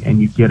issue,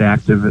 and you get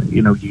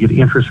you get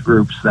interest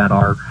groups that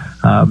are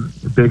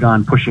big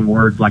on pushing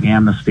words like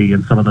amnesty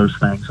and some of those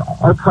things.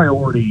 Our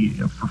priority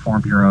for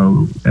Farm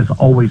Bureau has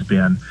always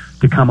been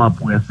to come up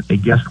with a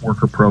guest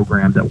worker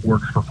program that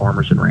works for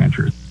farmers and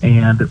ranchers.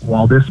 And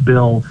while this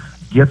bill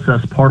gets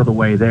us part of the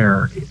way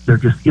there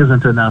just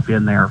isn't enough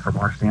in there from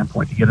our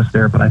standpoint to get us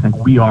there. But I think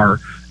we are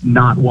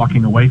not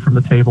walking away from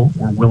the table.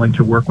 We're willing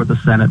to work with the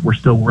Senate. We're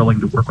still willing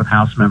to work with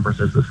House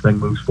members as this thing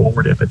moves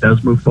forward, if it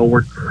does move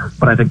forward.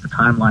 But I think the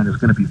timeline is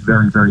going to be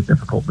very, very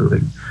difficult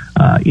moving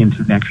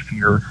into next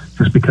year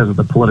just because of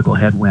the political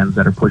headwinds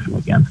that are pushing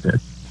against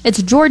it.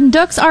 It's Jordan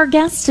Dukes, our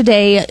guest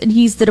today.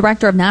 He's the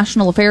Director of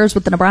National Affairs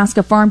with the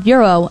Nebraska Farm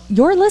Bureau.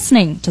 You're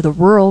listening to the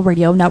Rural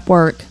Radio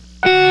Network.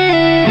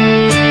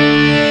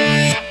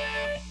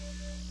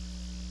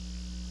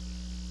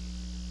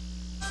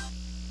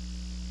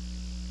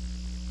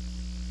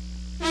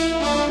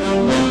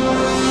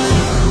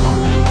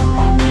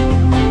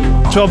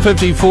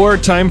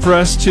 $12:54, time for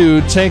us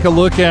to take a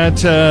look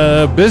at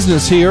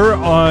business here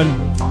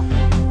on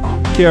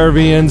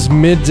KRVN's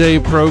midday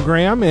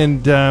program.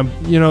 And,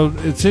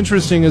 it's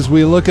interesting as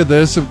we look at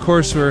this. Of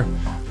course,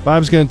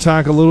 Bob's going to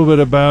talk a little bit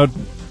about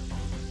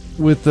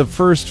with the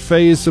first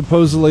phase,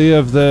 supposedly,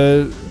 of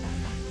the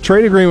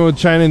trade agreement with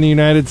China and the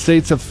United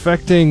States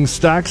affecting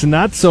stocks.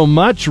 Not so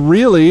much,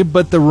 really,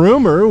 but the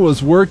rumor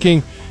was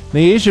working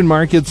the Asian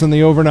markets in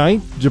the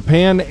overnight.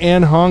 Japan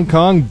and Hong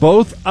Kong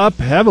both up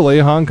heavily.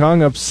 Hong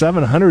Kong up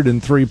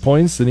 703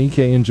 points. The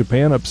Nikkei in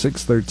Japan up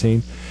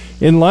 613.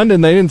 In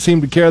London, they didn't seem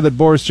to care that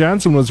Boris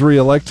Johnson was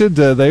reelected.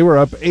 They were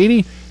up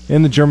 80,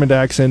 and the German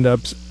DAX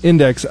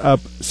index up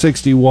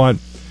 61.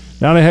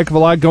 Not a heck of a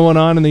lot going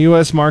on in the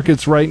U.S.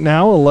 markets right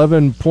now.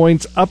 11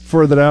 points up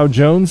for the Dow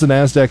Jones. The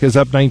NASDAQ is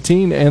up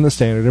 19, and the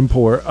Standard &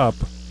 Poor up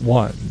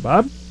 1.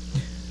 Bob?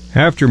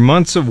 After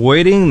months of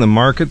waiting, the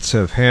markets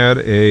have had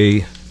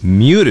a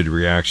muted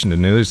reaction to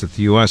news that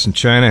the U.S. and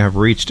China have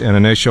reached an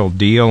initial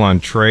deal on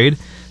trade.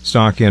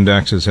 Stock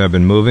indexes have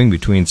been moving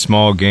between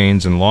small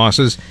gains and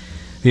losses.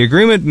 The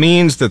agreement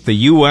means that the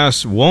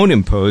U.S. won't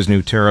impose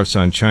new tariffs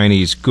on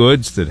Chinese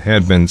goods that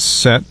had been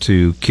set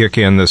to kick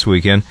in this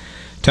weekend.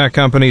 Tech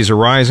companies are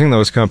rising.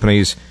 Those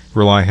companies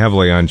rely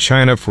heavily on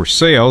China for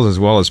sales as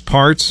well as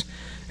parts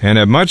and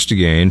have much to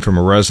gain from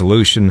a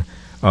resolution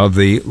of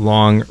the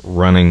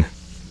long-running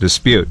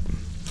dispute.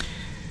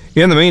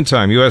 In the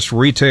meantime, U.S.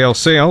 retail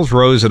sales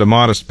rose at a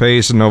modest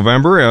pace in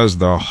November as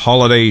the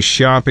holiday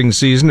shopping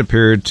season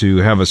appeared to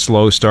have a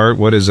slow start.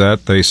 What is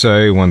that they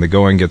say when the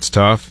going gets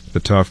tough? The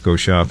tough go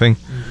shopping.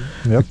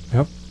 Yep.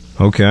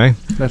 Okay.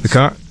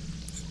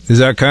 Is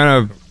that kind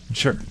of...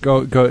 Sure. Go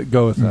with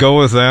that. Go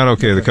with that.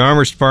 Okay. The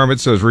Commerce Department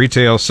says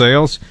retail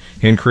sales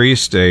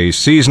increased a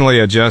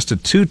seasonally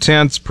adjusted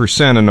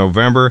 0.2% in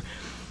November,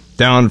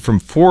 down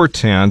from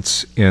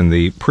 0.4% in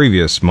the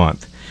previous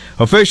month.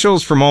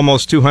 Officials from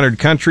almost 200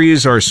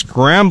 countries are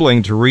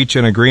scrambling to reach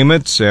an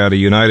agreement at a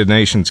United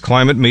Nations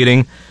climate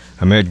meeting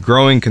amid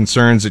growing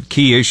concerns that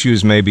key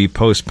issues may be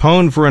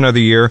postponed for another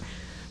year.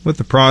 With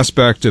the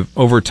prospect of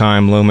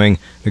overtime looming,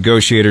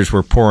 negotiators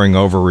were poring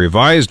over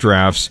revised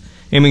drafts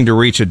aiming to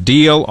reach a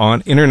deal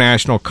on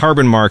international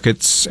carbon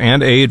markets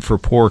and aid for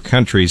poor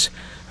countries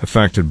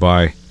affected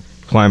by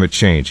climate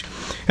change.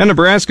 And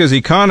Nebraska's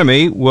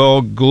economy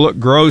will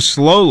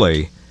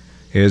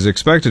is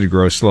expected to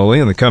grow slowly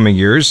in the coming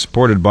years,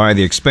 supported by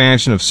the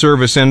expansion of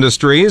service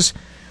industries.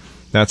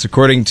 That's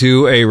according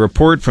to a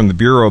report from the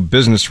Bureau of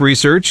Business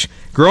Research.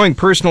 Growing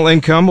personal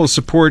income will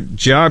support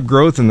job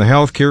growth in the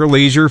healthcare,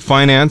 leisure,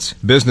 finance,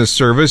 business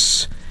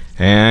service,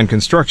 and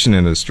construction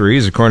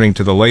industries, according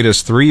to the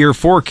latest 3-year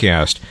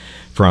forecast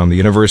from the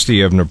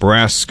University of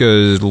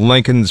Nebraska's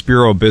Lincoln's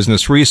Bureau of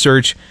Business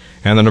Research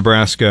and the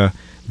Nebraska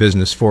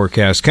Business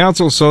Forecast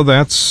Council. So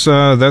that's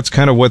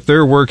kind of what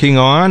they're working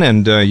on,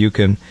 and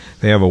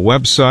they have a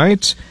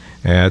website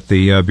at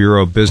the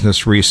Bureau of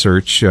Business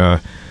Research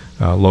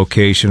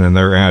location and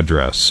their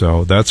address.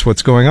 So that's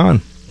what's going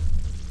on.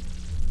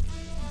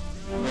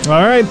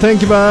 All right,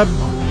 thank you, Bob.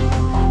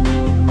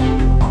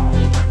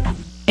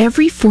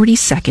 Every 40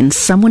 seconds,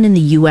 someone in the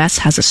U.S.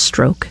 has a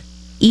stroke.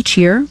 Each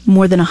year,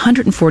 more than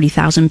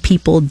 140,000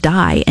 people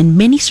die, and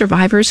many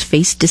survivors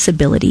face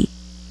disability.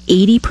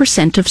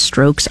 80% of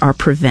strokes are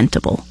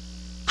preventable.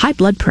 High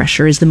blood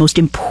pressure is the most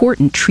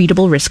important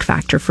treatable risk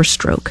factor for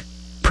stroke.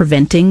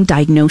 Preventing,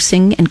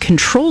 diagnosing, and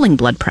controlling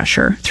blood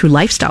pressure through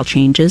lifestyle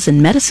changes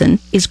and medicine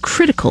is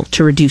critical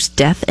to reduce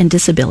death and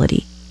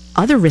disability.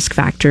 Other risk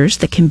factors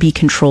that can be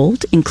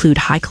controlled include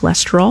high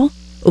cholesterol,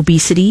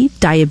 obesity,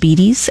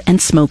 diabetes,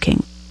 and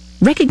smoking.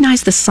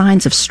 Recognize the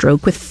signs of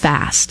stroke with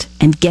FAST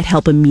and get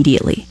help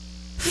immediately.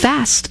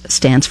 FAST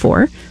stands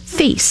for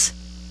face.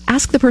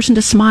 Ask the person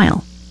to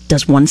smile.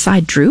 Does one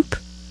side droop?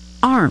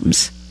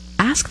 Arms.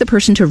 Ask the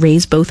person to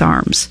raise both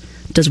arms.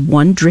 Does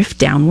one drift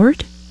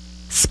downward?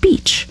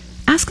 Speech.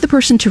 Ask the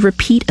person to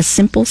repeat a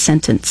simple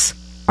sentence.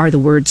 Are the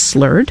words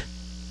slurred?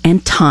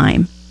 And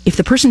time. If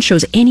the person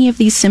shows any of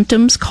these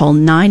symptoms, call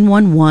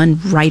 911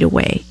 right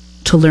away.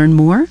 To learn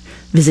more,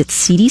 visit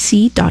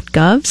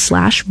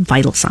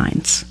cdc.gov/vital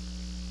signs.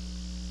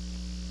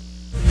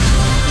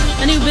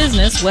 A new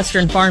business,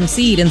 Western Farm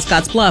Seed in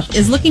Scottsbluff,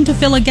 is looking to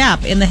fill a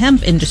gap in the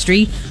hemp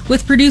industry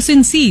with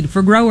producing seed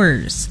for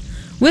growers.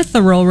 With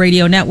the Rural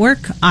Radio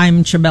Network,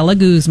 I'm Chabela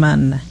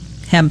Guzman.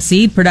 Hemp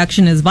seed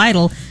production is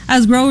vital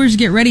as growers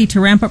get ready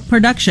to ramp up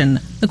production.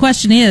 The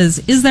question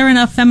is there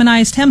enough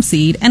feminized hemp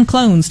seed and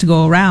clones to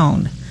go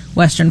around?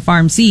 Western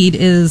Farm Seed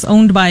is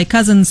owned by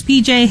cousins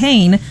P.J.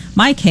 Hain,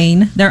 Mike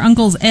Hain, their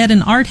uncles Ed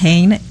and Art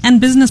Hain, and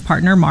business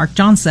partner Mark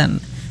Johnson.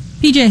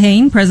 P.J.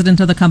 Hain, president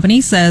of the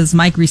company, says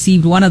Mike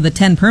received one of the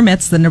 10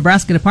 permits the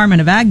Nebraska Department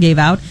of Ag gave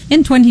out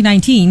in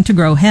 2019 to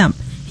grow hemp.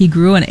 He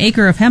grew an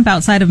acre of hemp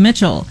outside of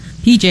Mitchell.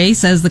 P.J.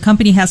 says the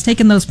company has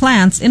taken those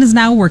plants and is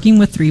now working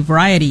with 3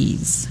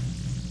 varieties.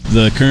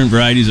 The current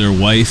varieties are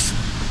Wife,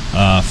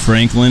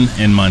 Franklin,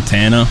 and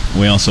Montana.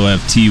 We also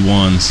have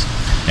T1s,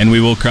 and we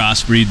will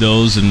crossbreed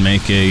those and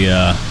make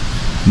a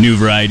new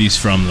varieties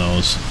from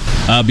those.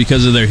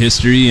 Because of their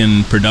history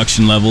and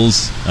production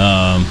levels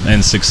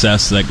and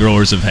success that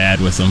growers have had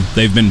with them,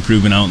 they've been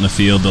proven out in the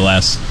field the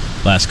last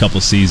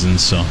couple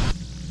seasons. So,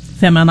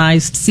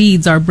 feminized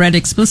seeds are bred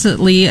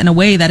explicitly in a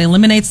way that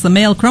eliminates the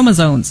male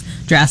chromosomes,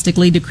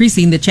 drastically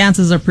decreasing the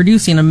chances of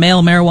producing a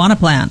male marijuana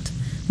plant.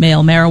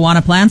 Male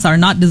marijuana plants are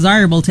not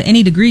desirable to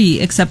any degree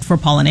except for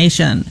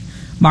pollination.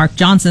 Mark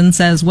Johnson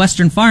says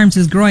Western Farms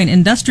is growing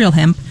industrial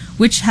hemp,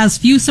 which has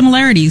few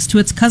similarities to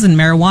its cousin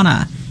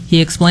marijuana.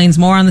 He explains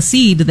more on the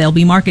seed they'll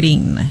be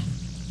marketing.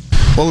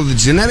 Well, the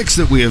genetics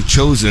that we have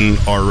chosen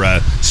are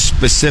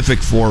specific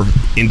for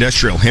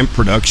industrial hemp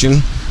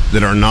production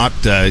that are not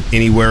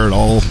anywhere at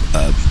all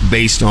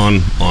based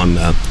on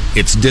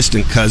its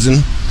distant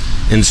cousin.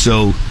 And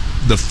so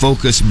the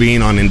focus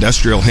being on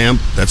industrial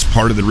hemp, that's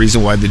part of the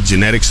reason why the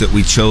genetics that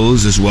we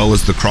chose, as well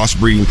as the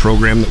crossbreeding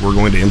program that we're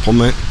going to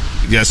implement.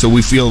 Yeah, so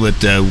we feel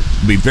that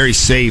we'll be very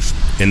safe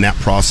in that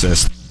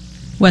process.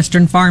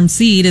 Western Farm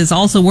Seed is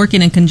also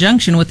working in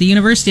conjunction with the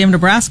University of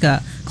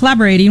Nebraska,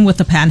 collaborating with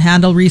the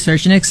Panhandle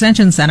Research and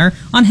Extension Center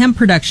on hemp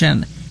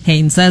production.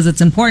 Hain says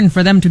it's important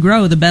for them to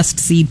grow the best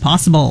seed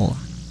possible.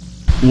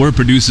 We're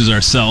producers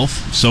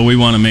ourselves, so we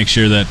want to make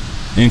sure that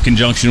in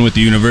conjunction with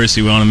the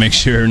university, we want to make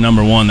sure,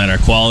 number one, that our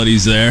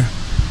quality's there.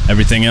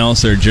 Everything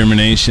else, our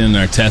germination,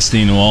 our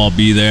testing will all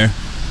be there.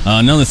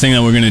 Another thing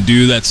that we're going to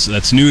do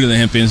that's new to the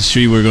hemp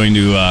industry, we're going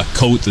to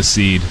coat the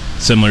seed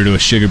similar to a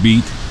sugar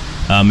beet,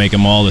 make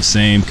them all the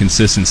same,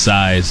 consistent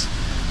size,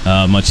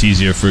 much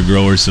easier for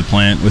growers to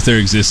plant with their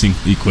existing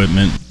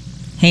equipment.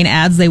 Hain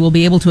adds they will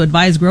be able to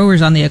advise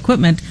growers on the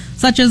equipment,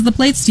 such as the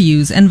plates to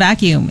use and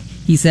vacuum.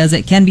 He says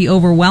it can be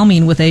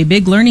overwhelming with a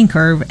big learning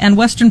curve, and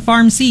Western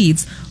Farm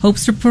Seeds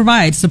hopes to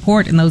provide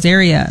support in those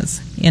areas.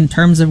 In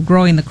terms of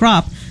growing the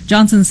crop,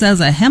 Johnson says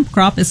a hemp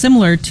crop is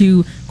similar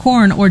to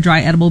corn or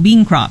dry edible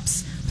bean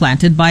crops,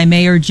 planted by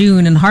May or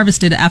June and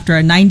harvested after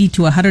a 90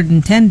 to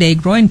 110 day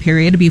growing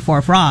period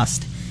before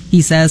frost.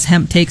 He says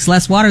hemp takes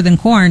less water than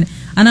corn,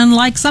 and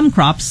unlike some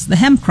crops, the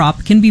hemp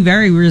crop can be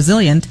very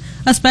resilient,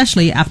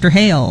 especially after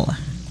hail.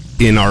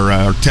 In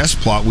our test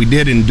plot, we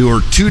did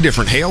endure 2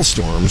 different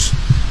hailstorms,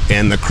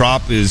 and the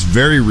crop is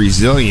very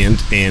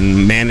resilient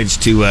and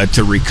managed to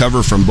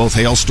recover from both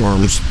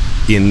hailstorms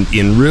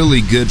in really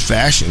good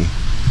fashion,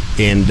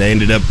 and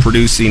ended up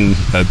producing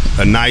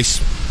a nice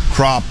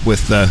crop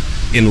with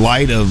in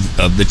light of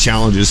the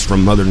challenges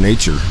from Mother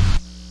Nature.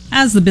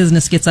 As the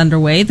business gets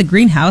underway, the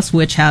greenhouse,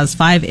 which has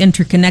 5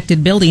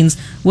 interconnected buildings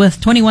with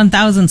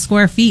 21,000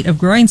 square feet of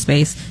growing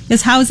space,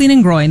 is housing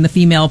and growing the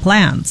female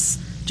plants.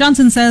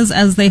 Johnson says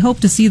as they hope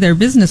to see their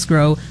business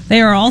grow,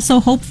 they are also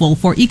hopeful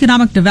for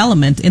economic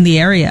development in the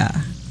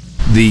area.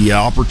 The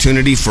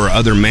opportunity for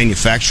other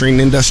manufacturing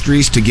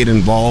industries to get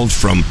involved,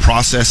 from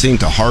processing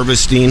to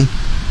harvesting,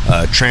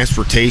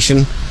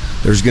 transportation.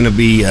 There's going to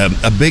be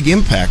a big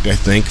impact, I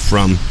think,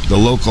 from the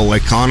local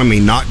economy,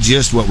 not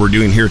just what we're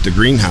doing here at the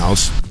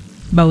greenhouse.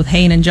 Both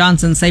Hain and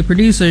Johnson say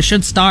producers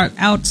should start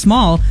out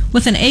small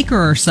with an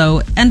acre or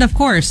so, and of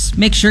course,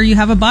 make sure you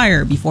have a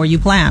buyer before you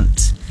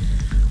plant.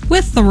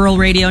 With the Rural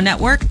Radio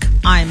Network,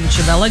 I'm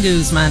Chabela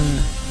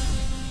Guzman.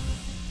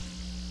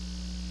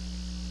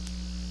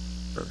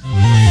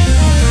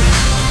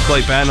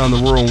 Clay Patton on the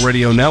Rural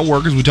Radio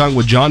Network as we talk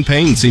with John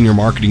Payne, Senior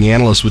Marketing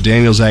Analyst with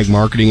Daniels Ag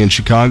Marketing in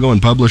Chicago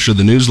and publisher of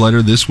the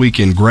newsletter This Week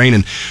in Grain.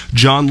 And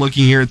John,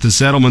 looking here at the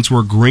settlements,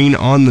 we're green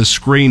on the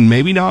screen,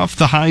 maybe not off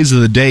the highs of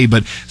the day,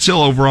 but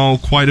still overall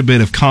quite a bit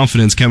of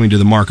confidence coming to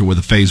the market with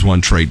a Phase 1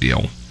 trade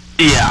deal.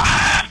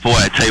 Yeah, boy,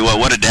 I tell you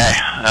what a day.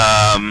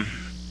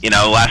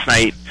 Last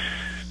night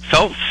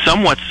felt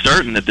somewhat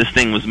certain that this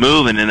thing was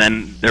moving, and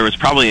then there was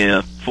probably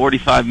a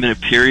 45-minute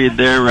period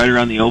there right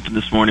around the open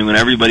this morning when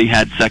everybody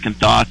had second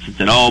thoughts and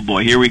said, oh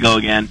boy, here we go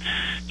again.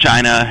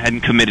 China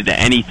hadn't committed to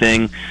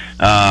anything.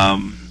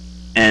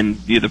 And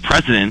the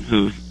president,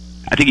 who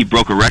I think he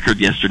broke a record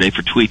yesterday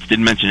for tweets,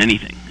 didn't mention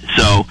anything.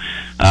 So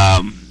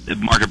the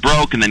market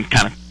broke and then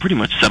kind of pretty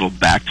much settled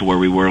back to where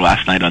we were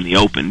last night on the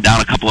open, down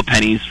a couple of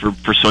pennies for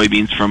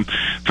soybeans from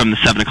the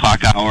 7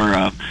 o'clock hour.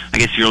 I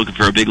guess if you're looking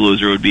for a big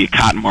loser, it would be a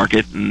cotton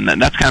market, and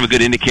that's kind of a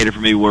good indicator for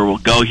maybe where we'll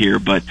go here.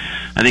 But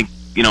I think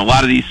a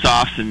lot of these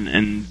softs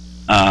and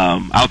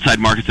outside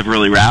markets have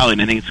really rallied,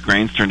 and I think it's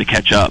grain's turn to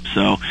catch up.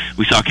 So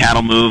we saw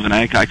cattle move, and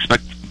I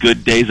expect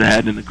good days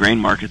ahead in the grain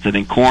markets. I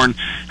think corn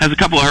has a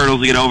couple of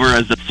hurdles to get over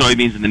as the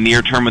soybeans in the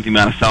near term with the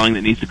amount of selling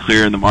that needs to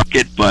clear in the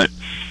market, but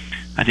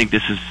I think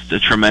this is a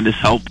tremendous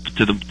help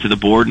to the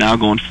board now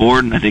going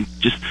forward, and I think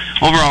just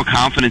overall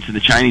confidence in the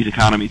Chinese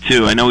economy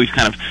too. I know we've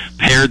kind of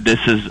paired this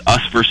as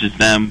us versus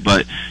them,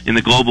 but in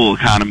the global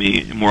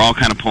economy, and we're all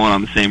kind of pulling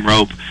on the same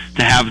rope,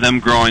 to have them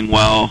growing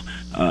well,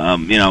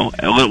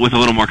 with a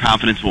little more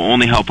confidence will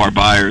only help our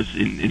buyers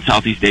in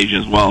Southeast Asia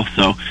as well.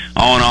 So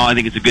all in all, I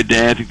think it's a good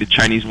day. I think the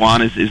Chinese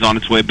yuan is on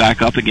its way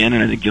back up again,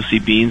 and I think you'll see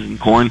beans and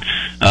corn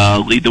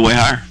lead the way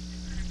higher.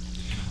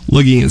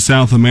 Looking at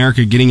South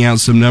America, getting out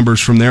some numbers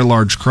from their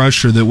large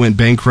crusher that went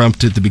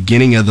bankrupt at the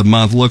beginning of the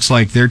month. Looks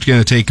like they're going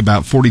to take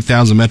about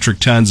 40,000 metric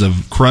tons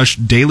of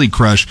daily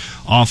crush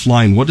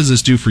offline. What does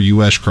this do for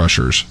U.S.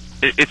 crushers?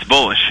 It's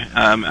bullish.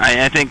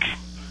 I think,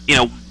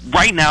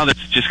 right now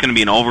that's just going to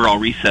be an overall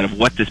reset of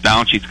what this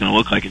balance sheet's going to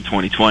look like in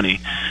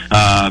 2020.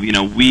 I'm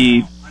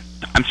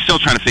still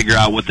trying to figure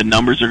out what the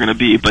numbers are going to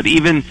be, but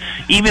even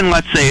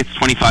let's say it's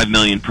 25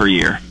 million per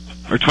year,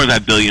 or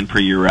 25 billion per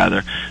year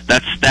rather,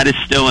 that is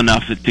still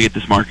enough to get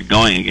this market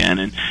going again.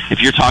 And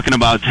if you're talking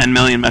about 10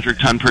 million metric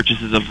ton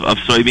purchases of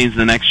soybeans in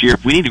the next year,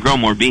 we need to grow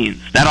more beans.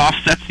 That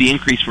offsets the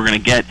increase we're going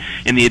to get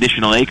in the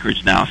additional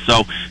acreage now.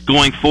 So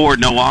going forward,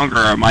 no longer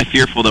am I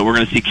fearful that we're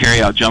going to see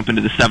carryout jump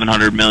into the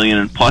 700 million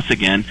and plus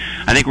again.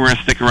 I think we're going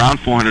to stick around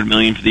 400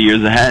 million for the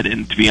years ahead.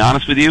 And to be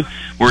honest with you,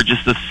 we're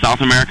just a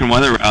South American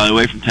weather rally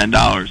away from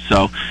 $10.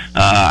 So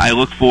I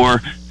look for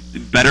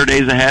better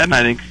days ahead, and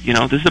I think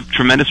this is a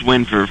tremendous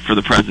win for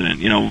the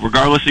president.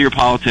 Regardless of your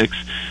politics,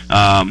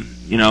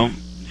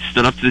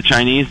 stood up to the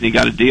Chinese and he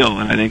got a deal,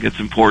 and I think it's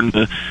important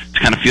to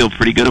kind of feel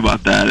pretty good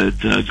about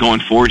that. Going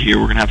forward here,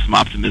 we're going to have some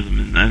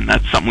optimism, and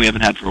that's something we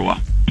haven't had for a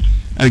while.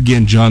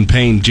 Again, John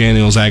Payne,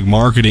 Daniels Ag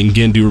Marketing.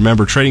 Again, do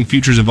remember, trading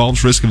futures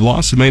involves risk of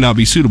loss. It may not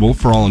be suitable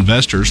for all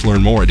investors.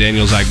 Learn more at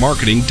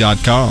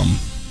danielsagmarketing.com.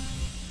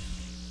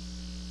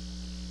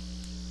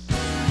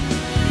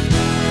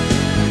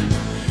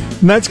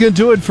 And that's going to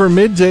do it for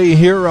Midday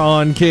here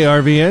on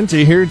KRVN.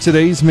 To hear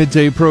today's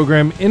Midday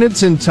program in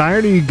its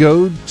entirety,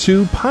 go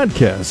to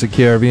podcast at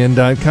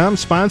krvn.com,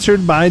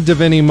 sponsored by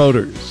Davini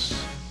Motors.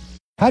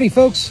 Howdy,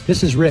 folks.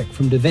 This is Rick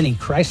from Davini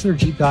Chrysler,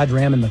 Jeep, Dodge,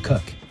 Ram, and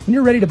McCook. When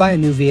you're ready to buy a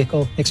new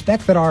vehicle,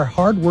 expect that our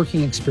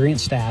hard-working,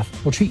 experienced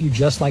staff will treat you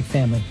just like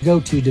family. Go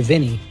to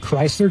Davini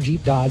Chrysler,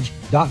 Jeep,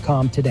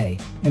 Dodge.com today.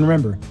 And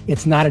remember,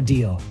 it's not a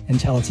deal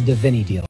until it's a Davini deal.